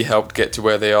guys that she helped get to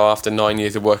where they are after 9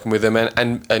 years of working with them,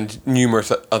 and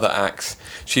numerous other acts.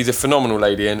 She's a phenomenal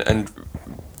lady and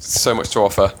so much to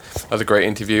offer. That was a great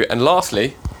interview. And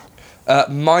lastly...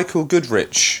 Michael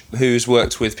Goodrich, who's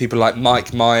worked with people like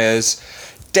Mike Myers,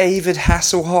 David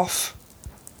Hasselhoff.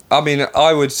 I mean,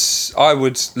 I would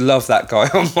love that guy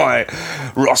on my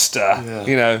roster,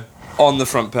 you know, on the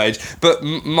front page. But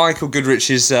Michael Goodrich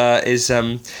is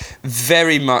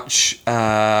very much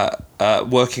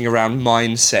working around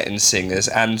mindset in singers,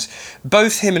 and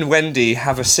both him and Wendy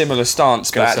have a similar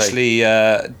stance, but actually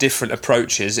different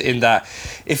approaches. In that,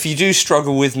 if you do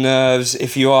struggle with nerves,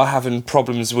 if you are having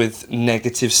problems with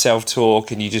negative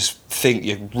self-talk, and you just think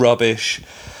you're rubbish,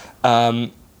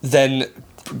 then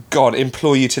God,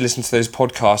 implore you to listen to those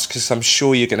podcasts, because I'm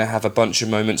sure you're going to have a bunch of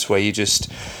moments where you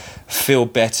just feel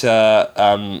better,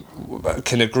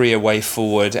 can agree a way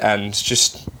forward, and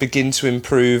just begin to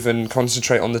improve and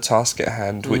concentrate on the task at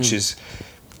hand, which is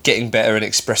getting better and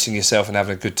expressing yourself and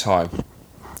having a good time.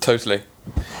 Totally.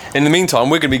 In the meantime,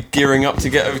 we're going to be gearing up to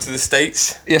get over to the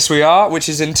States. Yes, we are, which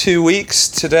is in 2 weeks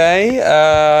today,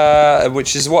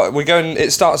 which is what we're going...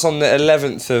 It starts on the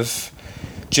 11th of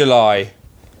July.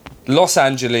 Los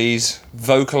Angeles,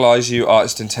 Vocalize You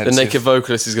Artist Intensive. The Naked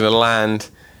Vocalist is going to land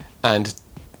and,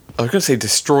 I was going to say,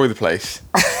 destroy the place.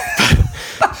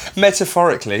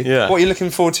 Metaphorically. Yeah. What are you looking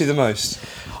forward to the most?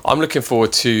 I'm looking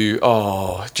forward to,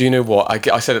 do you know what?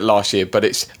 I said it last year, but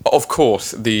it's, of course,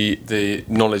 the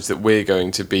knowledge that we're going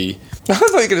to be... I thought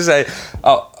you were going to say,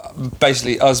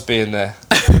 basically us being there.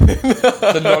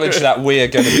 The knowledge that we are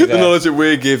going to be there. The knowledge that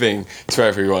we're giving to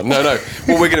everyone. No.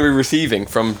 What we're going to be receiving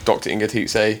from Dr. Inga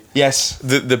Tietze. Yes.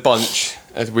 The bunch,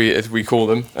 as we call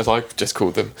them, as I've just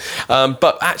called them.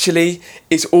 But actually,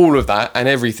 it's all of that and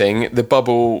everything, the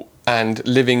bubble and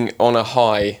living on a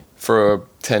high for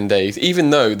 10 days,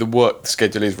 even though the work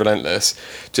schedule is relentless,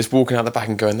 just walking out the back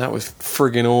and going, that was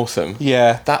friggin' awesome.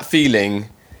 Yeah. That feeling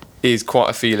is quite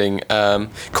a feeling.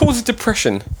 Causes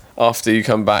depression after you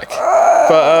come back.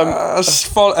 But a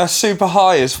super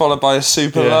high is followed by a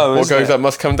super low. What goes up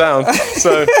must come down.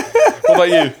 So, what about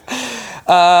you?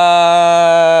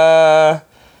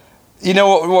 You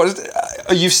know what?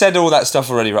 You've said all that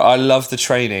stuff already, right? I love the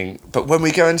training, but when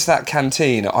we go into that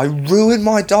canteen, I ruin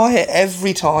my diet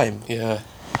every time. Yeah,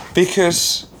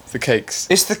 because the cakes.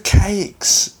 It's the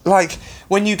cakes. Like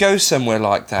when you go somewhere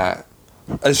like that,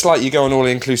 it's like you go on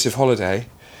all-inclusive holiday.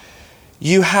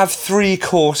 You have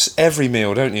 3-course every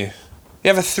meal, don't you?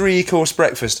 You have a 3-course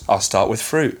breakfast. I'll start with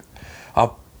fruit.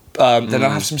 Then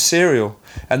I'll have some cereal,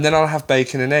 and then I'll have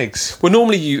bacon and eggs. Well,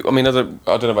 normally I don't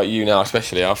know about you now,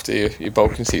 especially after your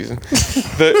bulking season,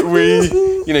 that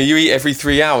you eat every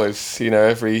 3 hours,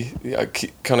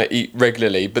 kind of eat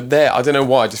regularly. But there, I don't know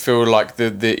why, I just feel like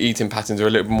the eating patterns are a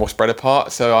little bit more spread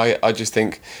apart. So I just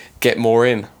think, get more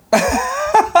in.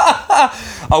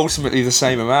 Ultimately the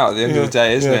same amount at the end of the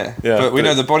day, isn't it? Yeah, but we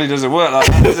know the body doesn't work like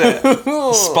that, does it?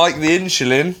 Spike the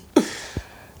insulin.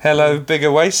 Hello,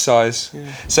 bigger waist size.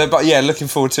 Yeah. So, but yeah, looking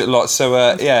forward to it a lot. So,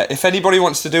 if anybody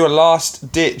wants to do a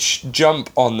last-ditch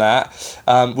jump on that,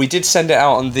 we did send it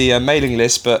out on the mailing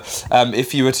list, but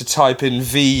if you were to type in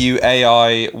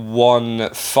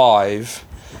VUAI15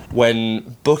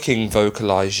 when booking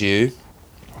Vocalize You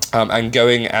and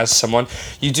going as someone,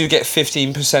 you do get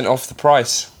 15% off the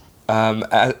price.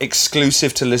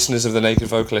 Exclusive to listeners of The Naked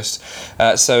Vocalist.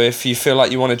 So if you feel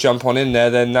like you want to jump on in there,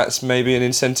 then that's maybe an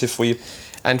incentive for you.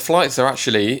 And flights are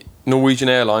actually Norwegian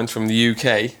Airlines from the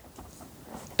UK,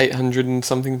 £800 and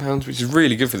something, which is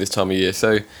really good for this time of year.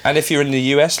 So, and if you're in the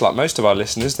US, like most of our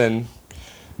listeners, then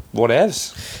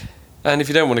whatevs. And if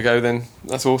you don't want to go, then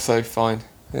that's also fine.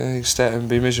 Yeah, you can stay at home and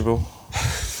be miserable.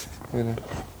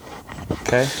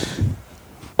 Okay.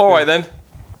 All right then.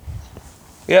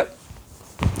 Yep.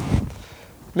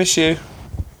 Miss you.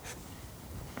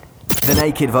 The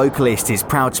Naked Vocalist is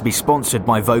proud to be sponsored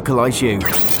by Vocalize You.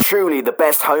 Truly the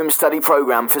best home study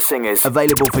program for singers.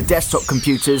 Available for desktop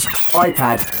computers,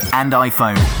 iPad and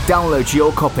iPhone. Download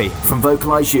your copy from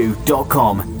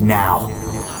vocalizeyou.com now.